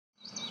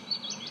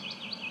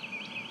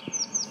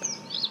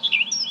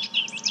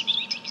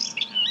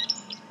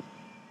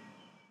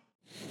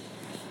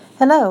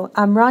Hello,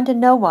 I'm Rhonda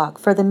Nowak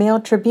for the Mail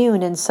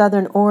Tribune in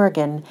Southern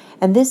Oregon,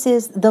 and this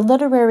is The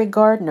Literary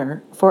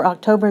Gardener for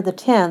October the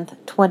 10th,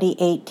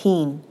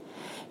 2018.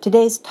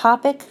 Today's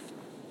topic,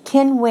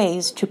 10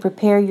 Ways to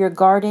Prepare Your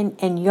Garden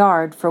and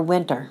Yard for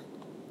Winter.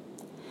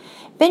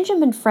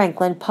 Benjamin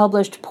Franklin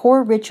published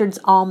Poor Richard's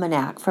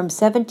Almanac from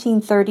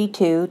 1732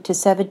 to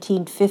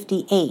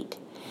 1758.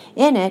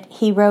 In it,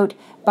 he wrote,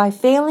 "By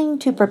failing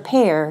to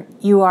prepare,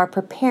 you are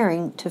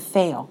preparing to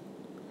fail."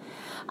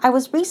 I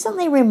was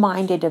recently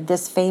reminded of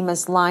this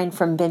famous line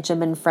from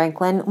Benjamin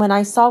Franklin when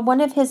I saw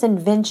one of his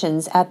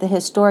inventions at the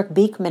historic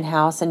Beekman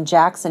House in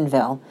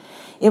Jacksonville.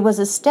 It was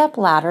a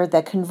stepladder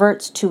that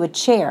converts to a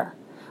chair,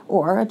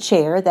 or a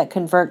chair that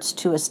converts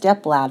to a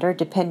stepladder,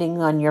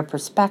 depending on your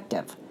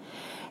perspective.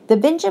 The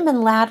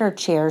Benjamin Ladder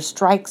chair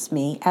strikes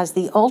me as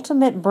the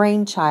ultimate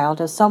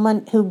brainchild of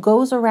someone who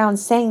goes around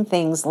saying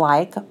things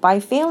like, "By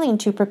failing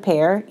to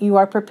prepare, you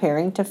are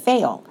preparing to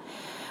fail."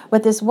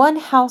 With this one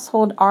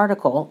household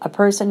article, a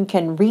person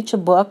can reach a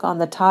book on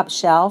the top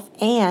shelf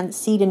and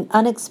seat an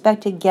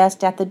unexpected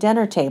guest at the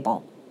dinner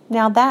table.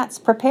 Now that's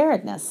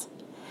preparedness.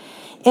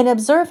 In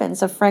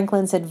observance of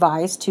Franklin's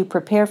advice to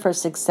prepare for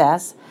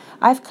success,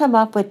 I've come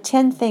up with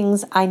 10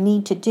 things I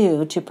need to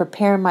do to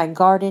prepare my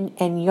garden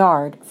and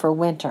yard for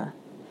winter.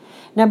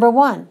 Number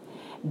 1,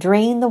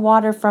 drain the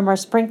water from our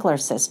sprinkler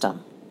system.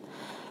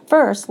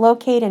 First,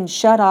 locate and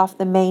shut off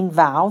the main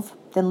valve.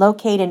 Then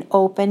locate and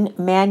open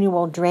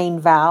manual drain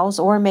valves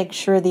or make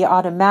sure the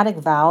automatic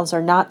valves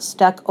are not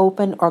stuck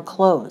open or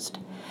closed.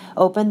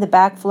 Open the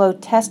backflow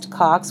test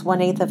cocks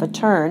 1/8 of a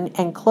turn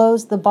and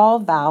close the ball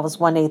valves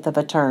 1/8 of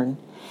a turn.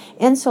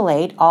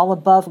 Insulate all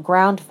above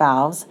ground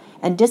valves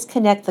and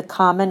disconnect the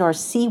common or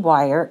C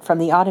wire from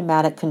the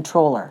automatic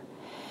controller.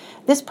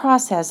 This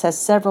process has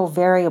several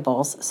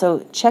variables,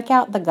 so check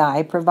out the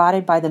guide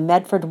provided by the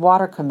Medford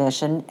Water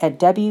Commission at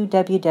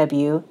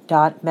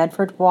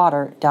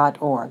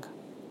www.medfordwater.org.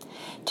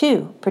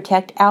 2.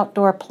 Protect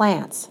outdoor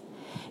plants.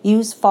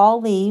 Use fall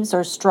leaves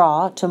or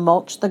straw to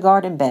mulch the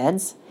garden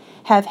beds.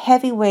 Have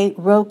heavyweight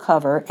row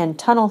cover and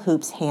tunnel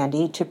hoops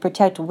handy to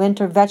protect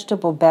winter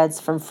vegetable beds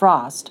from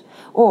frost,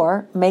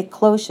 or make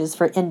cloches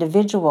for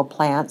individual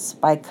plants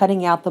by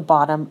cutting out the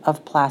bottom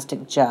of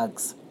plastic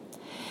jugs.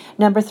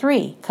 Number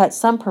 3, cut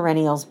some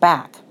perennials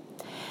back.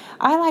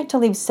 I like to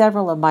leave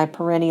several of my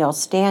perennials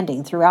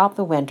standing throughout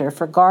the winter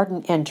for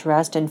garden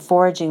interest and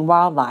foraging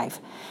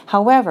wildlife.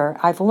 However,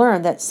 I've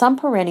learned that some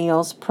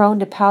perennials prone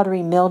to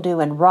powdery mildew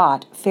and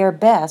rot fare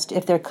best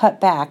if they're cut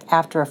back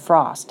after a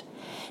frost.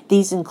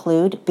 These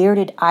include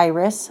bearded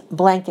iris,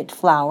 blanket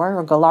flower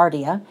or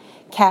gaillardia,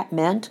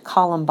 catmint,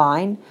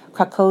 columbine,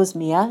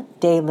 crocosmia,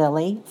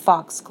 daylily,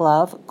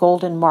 foxglove,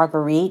 golden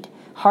marguerite,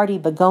 hardy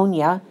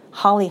begonia,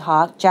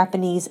 hollyhock,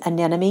 Japanese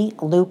anemone,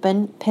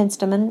 lupin,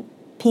 penstemon,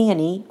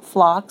 peony,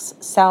 phlox,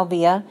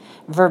 salvia,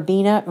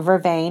 verbena,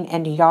 vervain,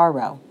 and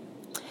yarrow.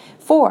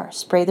 4.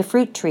 Spray the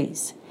fruit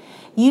trees.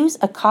 Use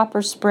a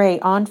copper spray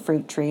on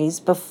fruit trees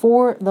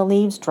before the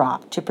leaves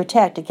drop to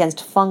protect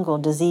against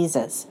fungal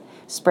diseases.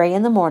 Spray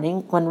in the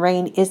morning when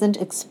rain isn't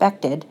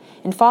expected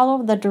and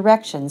follow the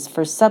directions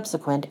for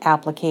subsequent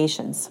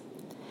applications.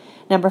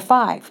 Number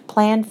 5.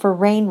 Plan for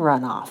rain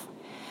runoff.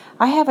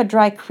 I have a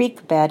dry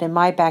creek bed in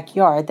my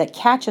backyard that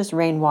catches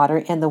rainwater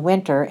in the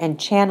winter and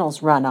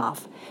channels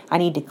runoff. I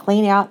need to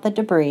clean out the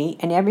debris,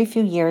 and every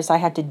few years I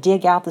have to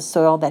dig out the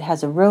soil that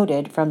has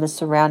eroded from the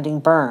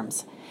surrounding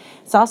berms.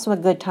 It's also a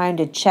good time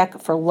to check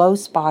for low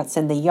spots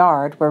in the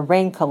yard where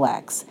rain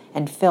collects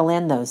and fill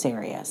in those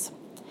areas.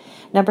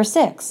 Number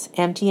 6,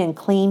 empty and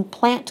clean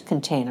plant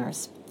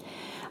containers.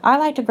 I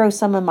like to grow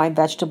some of my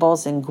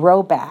vegetables in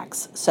grow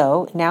bags,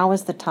 so now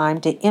is the time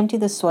to empty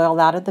the soil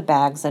out of the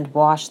bags and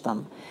wash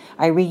them.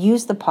 I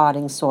reuse the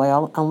potting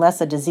soil unless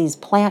a diseased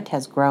plant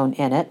has grown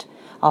in it.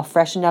 I'll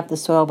freshen up the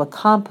soil with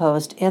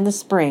compost in the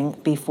spring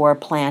before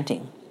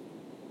planting.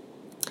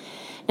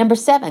 Number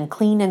 7,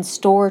 clean and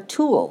store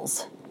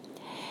tools.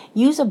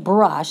 Use a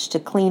brush to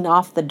clean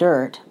off the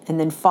dirt and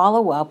then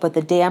follow up with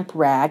a damp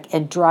rag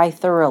and dry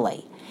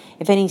thoroughly.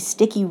 If any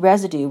sticky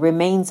residue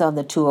remains on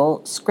the tool,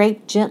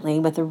 scrape gently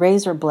with a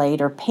razor blade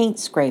or paint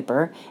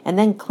scraper and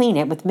then clean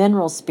it with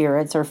mineral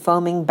spirits or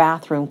foaming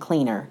bathroom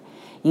cleaner.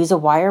 Use a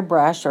wire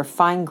brush or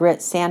fine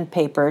grit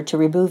sandpaper to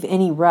remove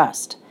any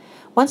rust.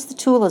 Once the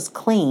tool is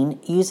clean,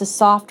 use a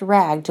soft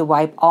rag to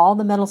wipe all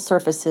the metal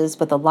surfaces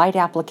with a light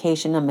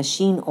application of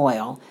machine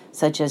oil,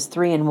 such as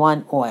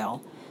 3-in-1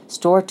 oil.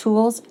 Store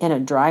tools in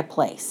a dry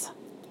place.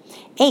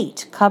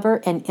 8.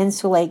 Cover and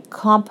insulate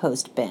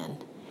compost bin.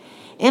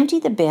 Empty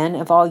the bin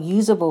of all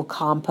usable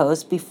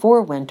compost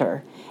before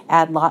winter.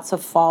 Add lots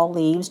of fall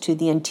leaves to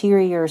the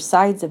interior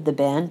sides of the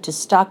bin to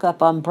stock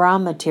up on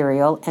brown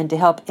material and to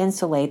help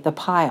insulate the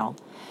pile.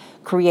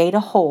 Create a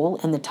hole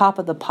in the top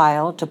of the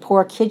pile to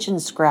pour kitchen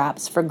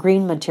scraps for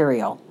green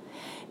material.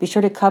 Be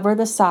sure to cover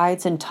the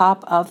sides and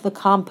top of the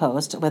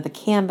compost with a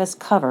canvas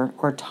cover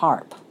or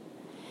tarp.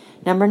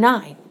 Number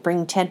 9,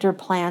 bring tender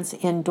plants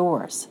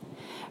indoors.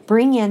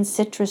 Bring in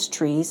citrus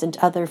trees and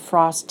other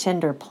frost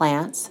tender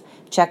plants.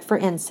 Check for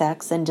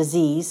insects and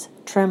disease,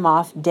 trim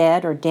off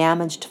dead or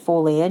damaged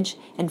foliage,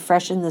 and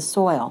freshen the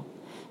soil.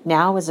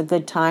 Now is a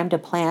good time to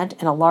plant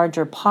in a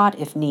larger pot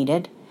if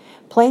needed.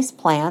 Place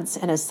plants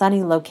in a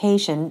sunny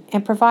location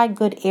and provide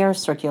good air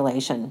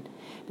circulation.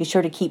 Be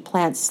sure to keep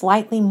plants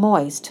slightly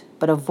moist,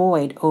 but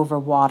avoid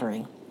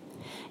overwatering.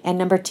 And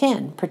number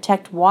 10,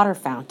 protect water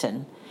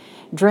fountain.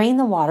 Drain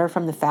the water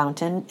from the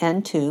fountain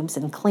and tubes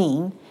and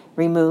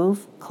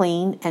remove,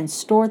 clean, and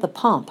store the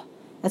pump.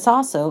 It's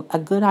also a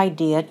good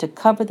idea to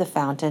cover the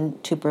fountain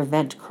to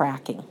prevent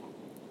cracking.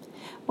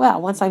 Well,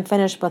 once I'm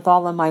finished with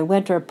all of my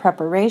winter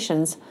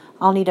preparations,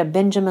 I'll need a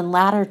Benjamin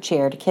ladder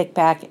chair to kick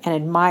back and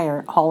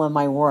admire all of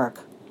my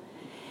work.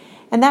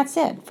 And that's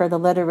it for the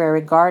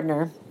Literary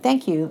Gardener.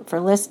 Thank you for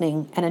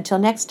listening, and until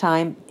next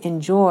time,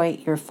 enjoy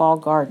your fall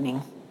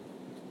gardening.